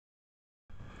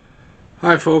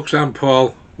Hi folks, I'm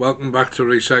Paul. Welcome back to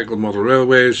Recycled Model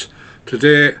Railways.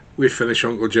 Today we finish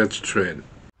Uncle Jed's train.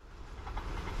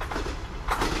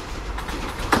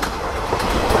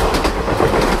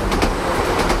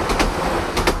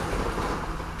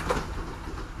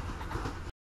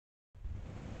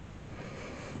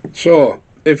 So,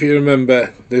 if you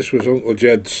remember, this was Uncle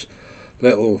Jed's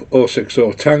little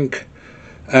 060 tank.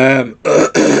 As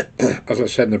I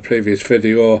said in the previous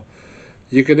video,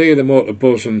 you could hear the motor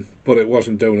buzzing, but it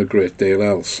wasn't doing a great deal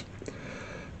else.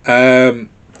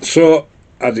 So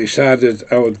I decided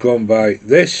I would go and buy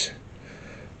this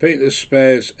Peter's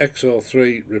Spares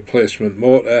X03 replacement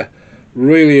motor.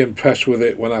 Really impressed with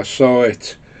it when I saw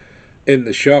it in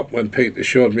the shop when Peter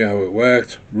showed me how it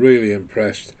worked. Really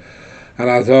impressed. And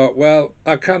I thought, well,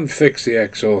 I can fix the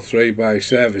X03 by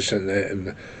servicing it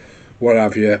and what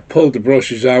have you. Pulled the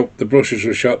brushes out, the brushes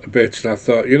were shot to bits, and I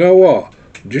thought, you know what,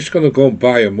 I'm just going to go and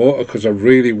buy a motor because I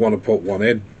really want to put one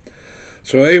in.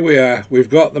 So here we are, we've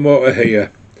got the motor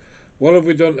here. What have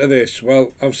we done to this?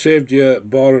 Well, I've saved you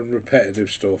boring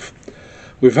repetitive stuff.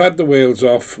 We've had the wheels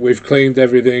off, we've cleaned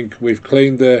everything, we've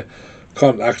cleaned the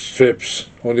contact strips,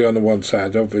 only on the one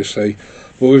side obviously,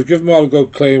 but we've given them all a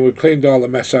good clean. We've cleaned all the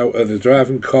mess out of the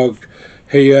driving cog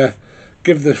here,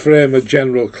 give the frame a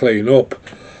general clean up.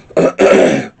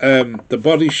 The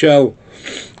body shell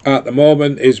at the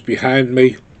moment is behind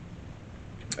me.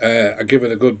 I give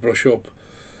it a good brush up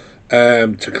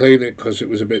to clean it because it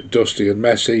was a bit dusty and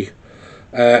messy.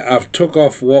 I've took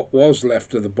off what was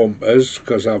left of the bumpers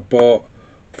because I've bought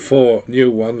 4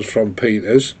 new ones from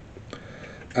Peter's.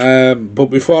 But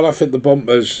before I fit the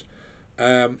bumpers,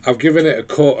 I've given it a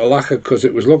coat of lacquer because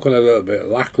it was looking a little bit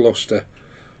lackluster.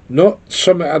 Not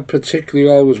something I'd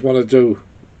particularly always want to do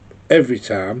every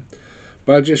time,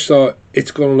 but I just thought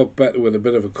it's going to look better with a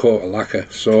bit of a coat of lacquer.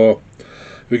 So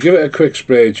we give it a quick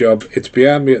spray job. It's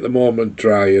behind me at the moment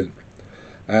drying.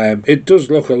 It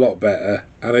does look a lot better,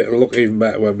 and it'll look even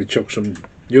better when we chuck some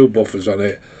new buffers on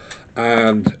it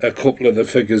and a couple of the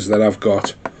figures that I've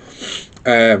got.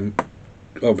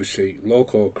 Obviously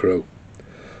Loco crew.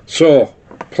 So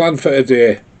plan for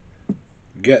today,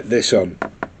 get this on.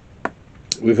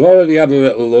 We've already had a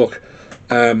little look.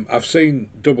 I've seen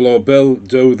 00 Bill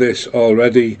do this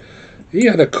already. He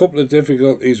had a couple of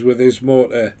difficulties with his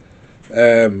motor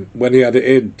when he had it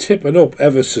in, tipping up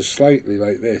ever so slightly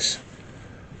like this.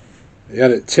 He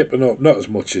had it tipping up, not as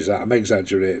much as that, I'm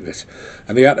exaggerating it,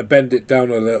 and he had to bend it down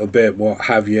a little bit, what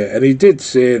have you, and he did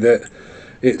say that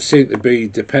it seemed to be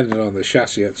depending on the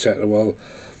chassis, etc. Well,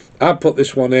 I put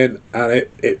this one in and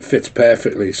it fits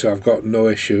perfectly, so I've got no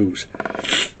issues.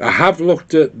 I have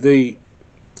looked at the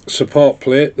support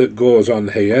plate that goes on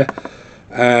here,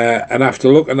 and after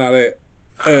looking at it,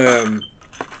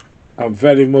 I'm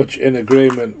very much in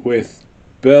agreement with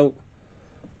Bill.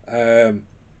 Don't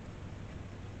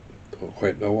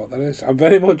quite know what that is. I'm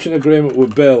very much in agreement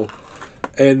with Bill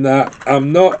in that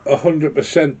I'm not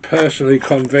 100% personally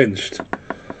convinced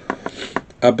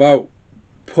about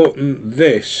putting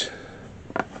this,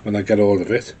 when I get hold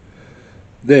of it,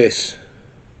 this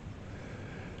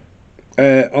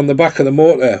on the back of the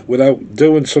motor without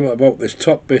doing something about this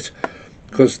top bit,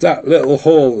 because that little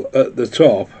hole at the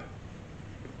top,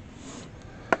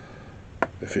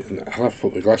 I'll have to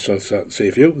put my glass on so I can see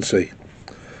if you can see.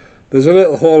 There's a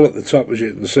little hole at the top, as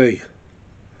you can see.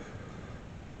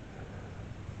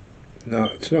 No,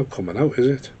 it's not coming out, is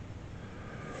it?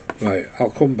 Right,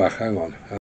 I'll come back, hang on.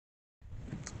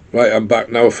 Right, I'm back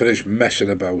now, finished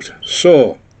messing about.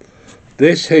 So,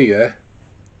 this here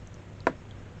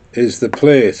is the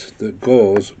plate that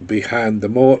goes behind the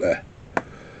motor.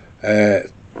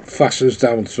 Fastens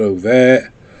down through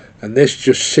there, and this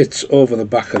just sits over the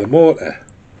back of the motor.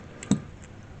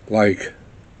 Like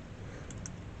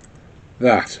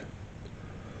that.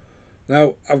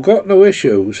 Now, I've got no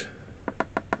issues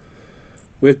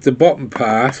with the bottom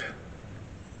part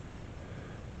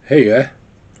here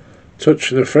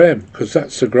touching the frame, because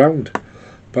that's the ground,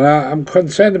 but I'm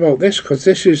concerned about this because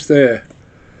this is the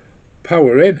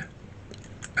power in,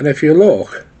 and if you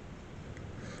look,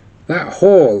 that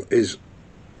hole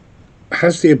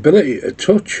has the ability to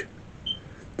touch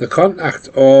the contact,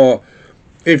 or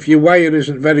if your wire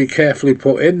isn't very carefully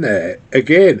put in there,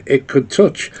 again it could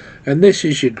touch, and this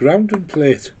is your grounding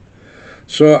plate.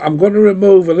 So I'm going to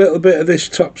remove a little bit of this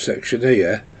top section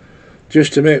here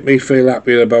just to make me feel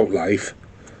happier about life.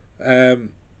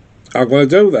 I'm going to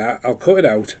do that. I'll cut it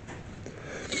out,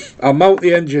 I'll mount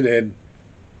the engine in,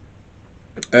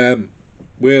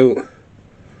 we'll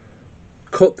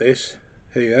cut this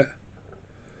here,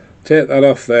 take that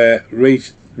off there,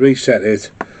 reset it,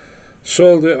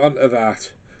 solder it onto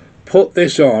that, put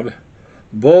this on,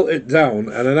 bolt it down,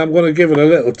 and then I'm going to give it a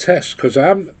little test, because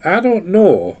I don't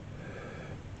know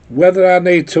whether I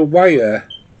need to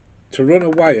run a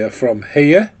wire from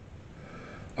here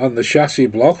on the chassis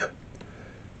block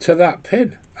to that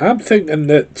pin. I'm thinking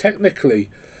that technically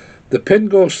the pin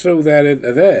goes through there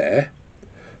into there,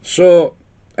 so,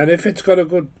 and if it's got a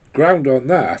good ground on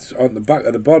that, on the back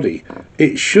of the body,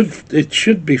 it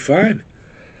should be fine.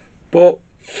 But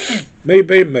me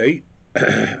being me,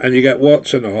 and you get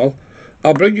watts and all,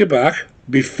 I'll bring you back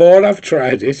before I've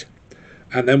tried it,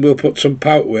 and then we'll put some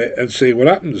power to it and see what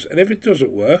happens. And if it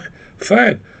doesn't work,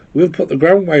 fine, we'll put the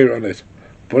ground wire on it.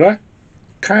 But I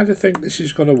kind of think this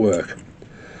is going to work.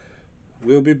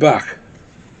 We'll be back.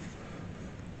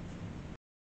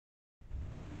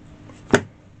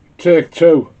 Take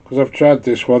two, because I've tried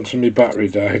this once and my battery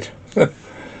died.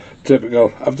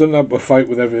 Typical. I've done that fight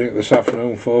with everything this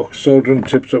afternoon, folks. Soldering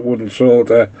tips that wouldn't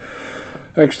solder,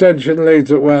 extension leads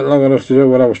that weren't long enough to do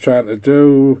what I was trying to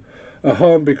do, a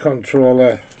Hornby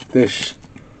controller, this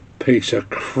piece of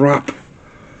crap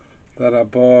that I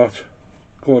bought,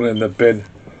 going in the bin.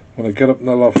 When I get up in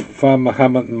the loft, find my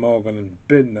Hammond and Morgan and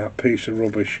bin that piece of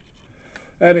rubbish.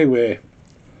 Anyway,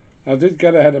 I did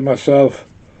get ahead of myself.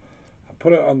 I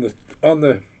put it on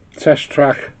the test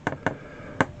track.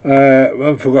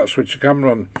 I forgot to switch the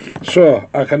camera on. So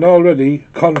I can already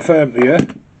confirm to you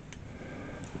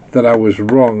that I was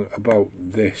wrong about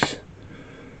this.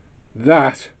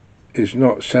 That is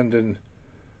not sending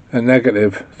a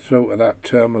negative through to that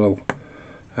terminal,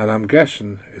 and I'm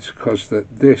guessing it's because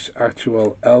that this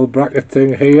actual L bracket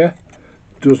thing here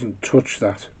doesn't touch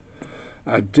that.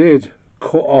 I did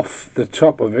cut off the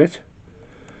top of it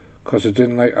because I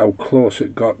didn't like how close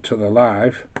it got to the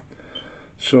live,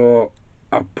 so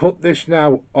I put this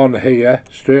now on here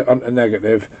straight onto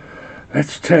negative.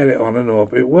 Let's turn it on and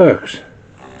hope it works.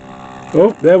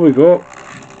 Oh, there we go.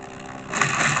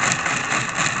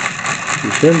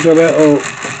 It seems a little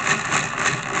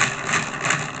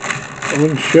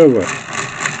unsure.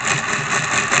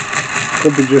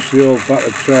 Could be just the old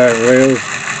battered Triang wheels.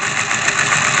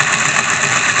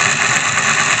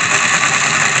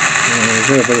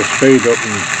 Get a bit of speed up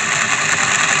and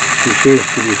she seems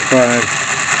to be fine.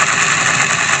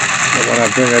 But when I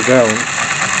bring her down,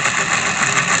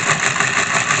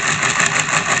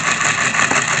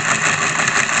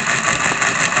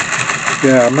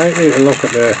 yeah, I might need to look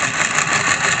at the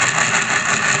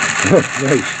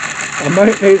nice. I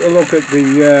might need to look at the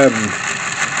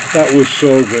that was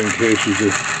soldering cases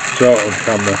of sort on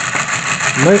camera.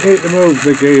 I might need to move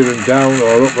the gearing down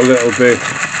or up a little bit,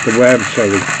 the worm,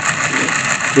 sorry,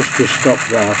 just to stop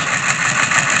that.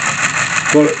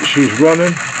 But she's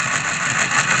running.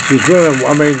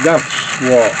 I mean, that's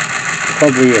what,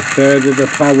 probably a third of the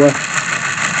power.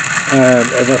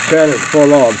 If I turn it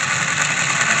full on,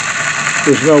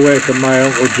 there's no way can my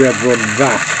Uncle Jeb run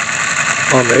that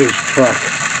on his track.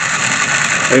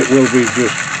 It will be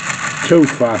just too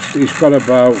fast. He's got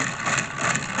about,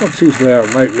 what's his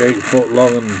layout, maybe 8 foot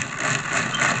long and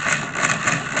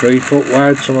 3 foot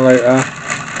wide, something like that.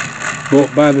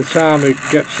 But by the time it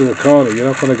gets to the corner, you're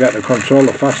not going to get the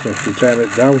controller fast enough to turn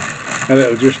it down, and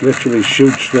it'll just literally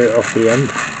shoot straight off the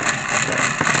end.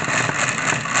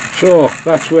 So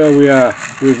that's where we are.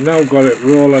 We've now got it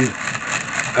rolling.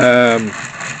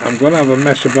 I'm going to have a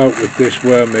mess about with this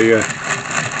worm here,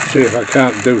 see if I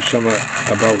can't do something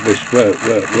about this work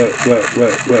that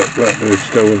it's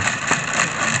doing.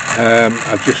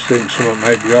 I just think something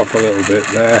might be off a little bit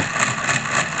there.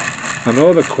 I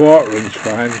know the quartering's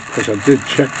fine because I did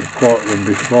check the quartering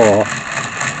before,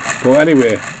 but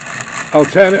anyway, I'll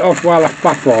turn it off while I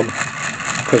faff on,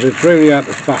 because it's really hard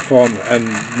to faff on and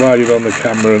while you're on the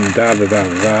camera and da.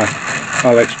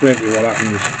 I'll explain to you what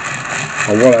happens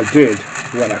and what I did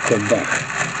when I come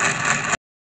back.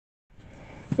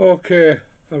 Okay,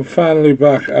 I'm finally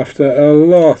back after a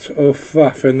lot of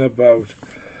faffing about.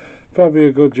 Probably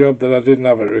a good job that I didn't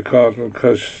have it recording,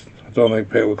 because I don't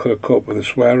think people could have coped with the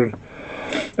swearing.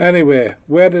 Anyway,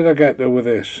 where did I get to with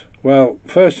this? Well,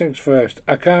 first things first,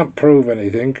 I can't prove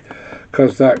anything,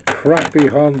 because that crappy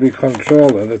Hornby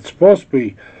controller that's supposed to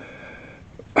be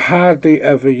hardly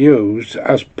ever used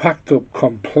has packed up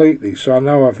completely, so I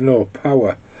now have no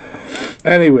power.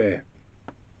 Anyway,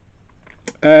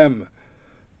 I've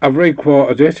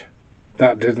requartered it.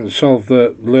 That didn't solve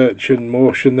the lurching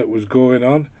motion that was going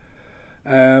on.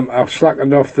 I've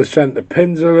slackened off the centre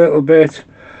pins a little bit.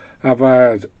 I've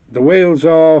had the wheels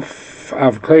off,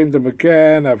 I've cleaned them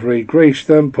again, I've re-greased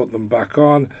them, put them back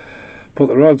on, put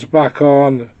the rods back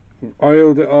on,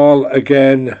 oiled it all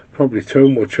again. Probably too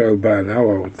much oil by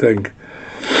now, I would think.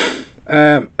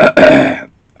 I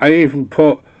even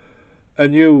put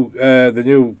the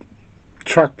new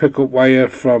track pickup wire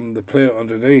from the plate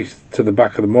underneath to the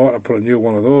back of the motor. I put a new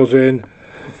one of those in.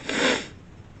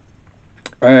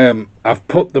 I've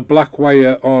put the black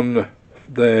wire on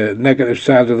the negative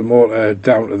side of the motor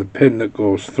down to the pin that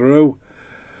goes through.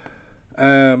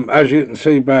 As you can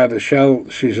see by the shell,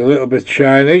 she's a little bit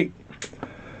shiny.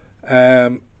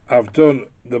 I've done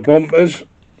the bumpers,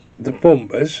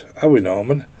 are we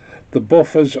Norman? The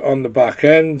buffers on the back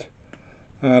end,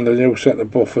 and a new set of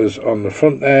buffers on the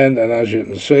front end, and as you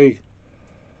can see,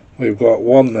 we've got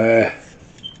one there,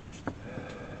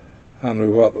 and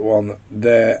we've got the one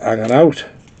there hanging out.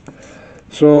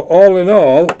 So all in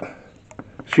all,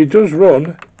 she does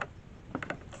run,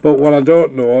 but what I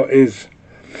don't know is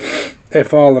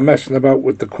if all the messing about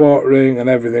with the quartering and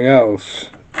everything else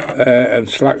and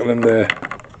slackening the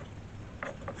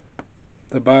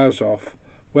bars off,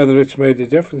 whether it's made a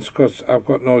difference, because I've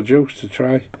got no juice to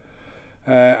try.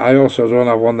 I also don't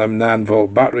have one of them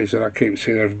 9-volt batteries that I keep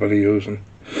seeing everybody using.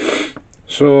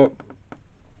 So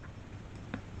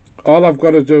all I've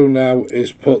got to do now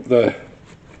is put the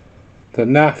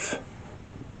NAF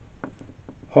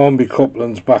Hornby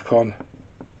couplings back on,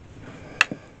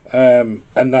 and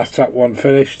that's that one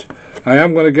finished. I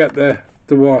am going to get the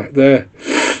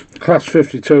Class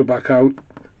 52 back out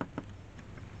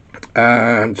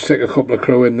and stick a couple of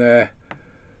crew in there.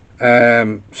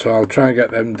 So I'll try and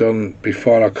get them done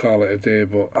before I call it a day,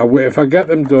 but if I get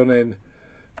them in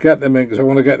because I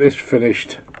want to get this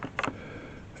finished,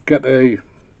 get the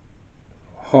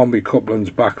Hornby couplings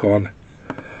back on,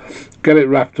 get it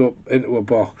wrapped up into a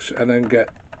box, and then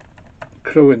get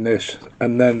crew in this,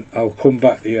 and then I'll come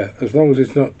back to you, as long as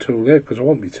it's not too late, because I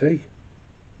want my tea.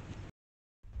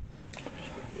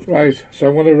 Right, so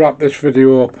I'm going to wrap this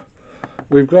video up.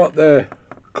 We've got the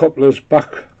couplers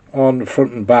back on the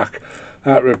front and back. I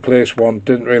had to replace one,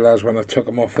 didn't realise when I took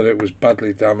them off that it was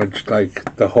badly damaged,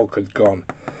 like the hook had gone.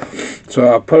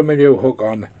 So I put my new hook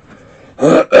on.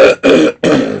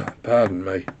 Pardon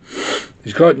me.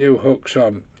 He's got new hooks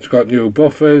on, he's got new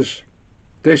buffers.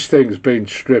 This thing's been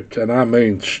stripped, and I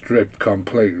mean stripped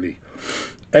completely.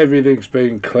 Everything's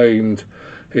been cleaned.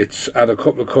 It's had a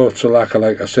couple of coats of lacquer,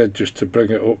 like I said, just to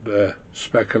bring it up the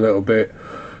spec a little bit.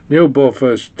 New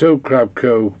buffers, 2 crab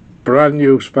coo, brand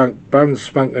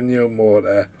spanking new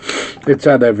motor. It's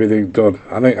had everything done.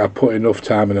 I think I put enough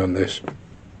time in on this.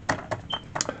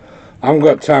 I haven't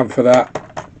got time for that.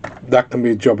 That can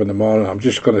be a job in the morning. I'm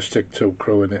just going to stick 2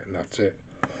 crew in it, and that's it.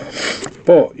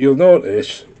 But you'll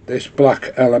notice this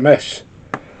black LMS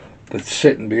that's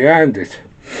sitting behind it.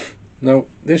 Now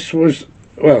this was,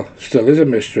 well, still is a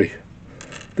mystery.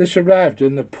 This arrived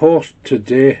in the post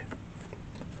today.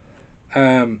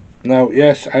 Now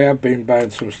yes, I have been buying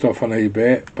some stuff on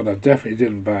eBay, but I definitely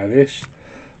didn't buy this.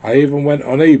 I even went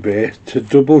on eBay to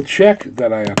double check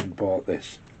that I hadn't bought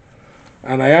this,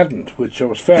 and I hadn't, which I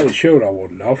was fairly sure I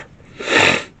wouldn't have,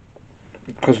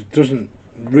 because it doesn't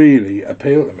really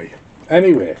appeal to me.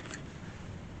 Anyway,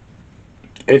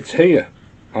 it's here.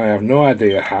 I have no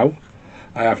idea how.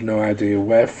 I have no idea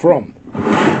where from.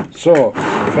 So,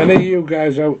 if any of you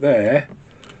guys out there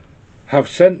have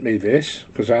sent me this,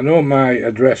 because I know my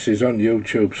address is on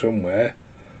YouTube somewhere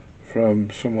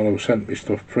from someone who sent me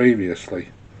stuff previously.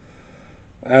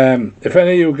 If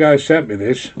any of you guys sent me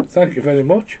this, thank you very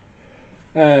much.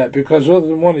 Because other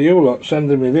than one of you lot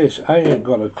sending me this, I ain't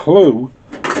got a clue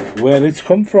where it's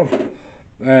come from.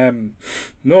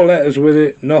 No letters with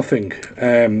it, nothing.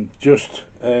 Just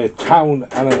a town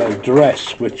and an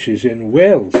address, which is in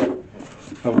Wales.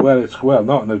 Of where it's, well,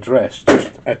 not an address,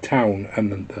 just a town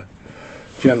and the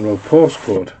general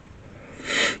postcode.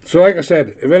 So like I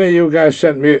said, if any of you guys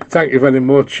sent me it, thank you very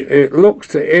much. It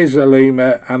is a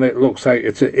lemur, and it looks like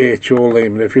it's a HO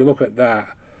lemur. If you look at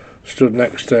that, stood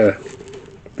next to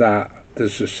that,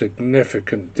 there's a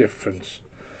significant difference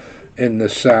in the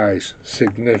size.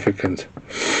 Significant.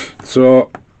 So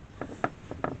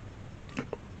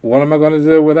what am I going to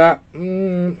do with that?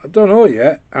 I don't know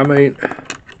yet. I mean,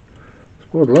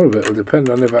 well, a lot of it will depend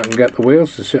on if I can get the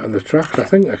wheels to sit on the track. I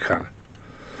think I can.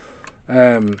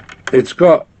 It's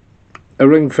got a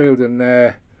ring field in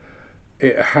there.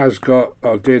 It has got,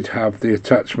 or did have, the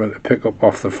attachment to pick up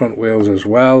off the front wheels as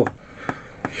well.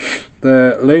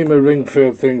 The lemur ring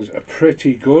field things are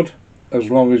pretty good, as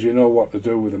long as you know what to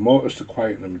do with the motors to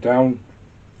quieten them down.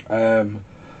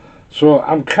 So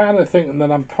I'm kind of thinking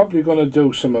that I'm probably going to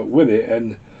do something with it,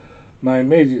 and my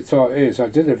immediate thought is, I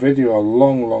did a video a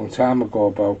long time ago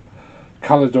about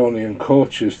Caledonian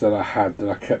coaches that I had, that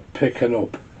I kept picking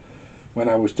up when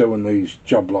I was doing these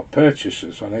job lot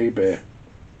purchases on eBay.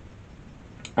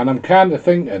 And I'm kind of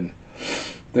thinking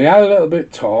They are a little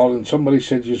bit tall, and somebody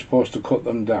said you're supposed to cut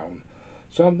them down.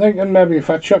 So I'm thinking maybe if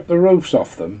I chop the roofs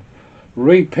off them,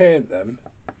 repaint them,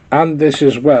 and this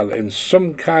as well, in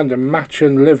some kind of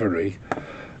matching livery,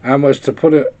 and was to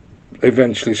put it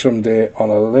eventually someday on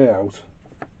a layout,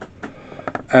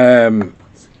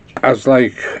 as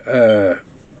like,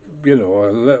 you know,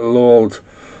 a little old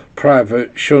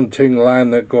private shunting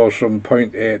line that goes from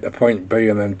point A to point B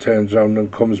and then turns around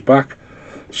and comes back.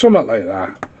 Something like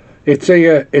that. It's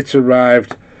here, it's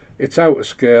arrived, it's out of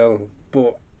scale,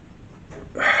 but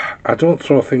I don't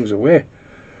throw things away.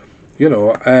 You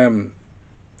know,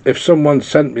 if someone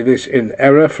sent me this in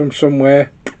error from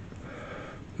somewhere,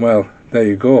 well, there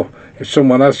you go. If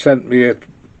someone has sent me it,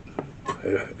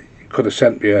 could have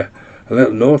sent me a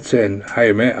little note saying,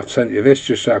 "Hi mate, I've sent you this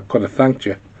just so I could have thanked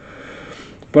you."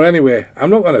 But anyway, I'm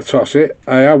not going to toss it.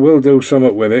 I will do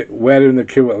something with it. Where in the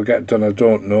queue it'll get done, I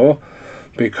don't know,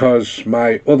 because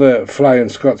my other Flying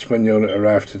Scotsman unit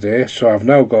arrived today. So I've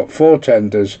now got 4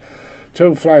 tenders,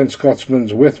 2 Flying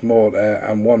Scotsmans with motor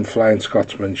and 1 Flying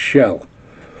Scotsman shell.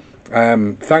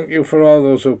 Thank you for all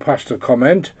those who passed a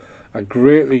comment. I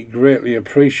greatly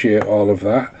appreciate all of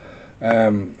that.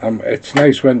 It's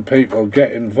nice when people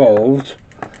get involved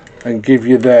and give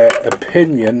you their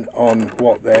opinion on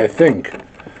what they think.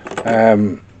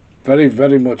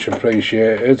 Very much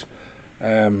appreciated.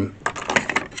 I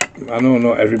know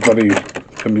not everybody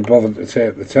can be bothered to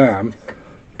take the time,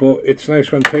 but it's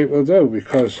nice when people do,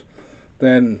 because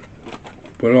then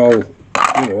we're all,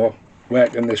 you know,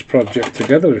 working this project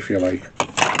together, if you like.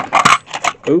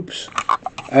 Oops.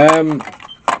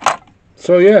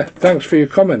 So yeah, thanks for your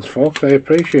comments, folks. I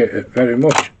appreciate it very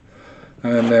much,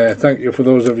 and thank you for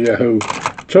those of you who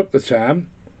took the time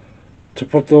to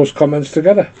put those comments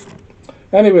together.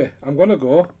 Anyway, I'm going to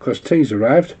go because tea's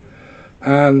arrived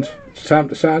and it's time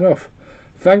to sign off.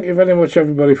 Thank you very much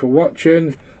everybody for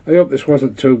watching. I hope this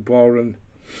wasn't too boring.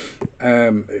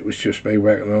 It was just me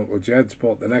working on Uncle Jed's,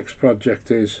 but the next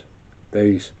project is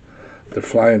these, the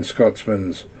Flying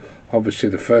Scotsmans. Obviously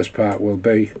the first part will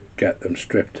be get them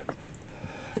stripped.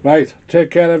 Right,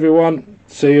 take care everyone.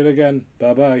 See you again.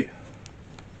 Bye bye.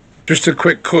 Just a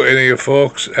quick cut in here,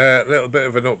 folks. A little bit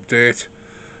of an update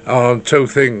on 2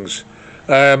 things.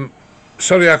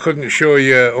 Sorry I couldn't show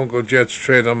you Uncle Jed's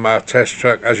train on my test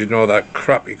track. As you know, that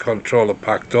crappy controller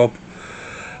packed up.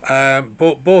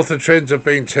 But both the trains have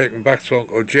been taken back to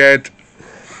Uncle Jed.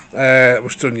 It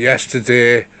was done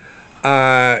yesterday.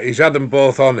 He's had them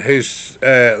both on his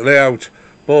layout,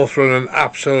 both running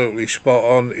absolutely spot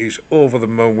on. He's over the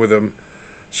moon with them,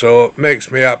 so it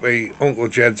makes me happy. Uncle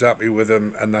Jed's happy with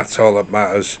them, and that's all that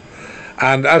matters.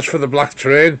 And as for the black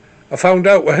train, I found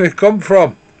out where it come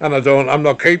from, and I'm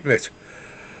not keeping it.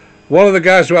 One of the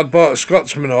guys who had bought a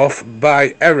Scotsman off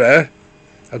by error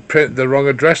had printed the wrong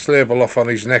address label off on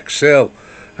his next sale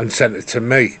and sent it to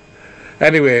me.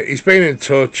 Anyway, he's been in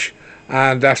touch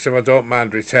and asked if I don't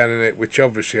mind returning it, which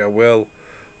obviously I will.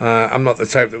 I'm not the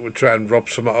type that would try and rob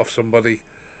something off somebody.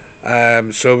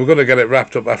 So we're going to get it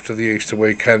wrapped up after the Easter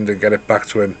weekend and get it back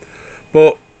to him.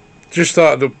 But just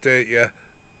thought I'd update you.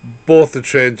 Both the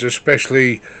trains,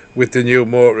 especially with the new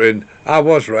motoring, I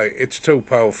was right, it's too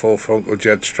powerful for Uncle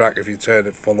Jed's track if you turn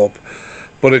it full up,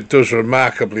 but it does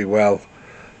remarkably well.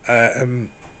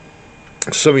 Some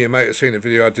of you might have seen a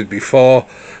video I did before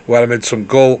where I made some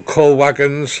coal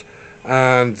wagons,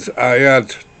 and I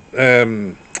had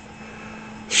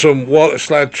some water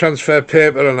slide transfer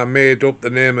paper, and I made up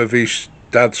the name of his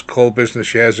dad's coal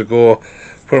business years ago,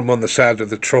 put them on the side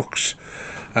of the trucks.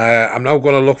 I'm now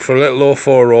going to look for a little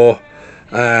 040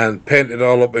 and paint it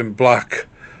all up in black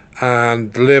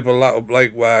and label that up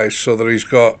likewise, so that he's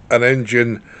got an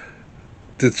engine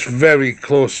that's very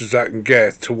close as I can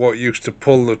get to what used to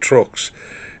pull the trucks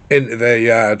into their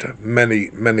yard many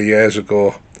years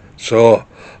ago. So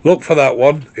look for that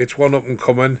one. It's one up and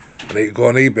coming. I need to go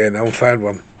on eBay now and find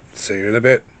one. See you in a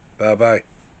bit. Bye bye.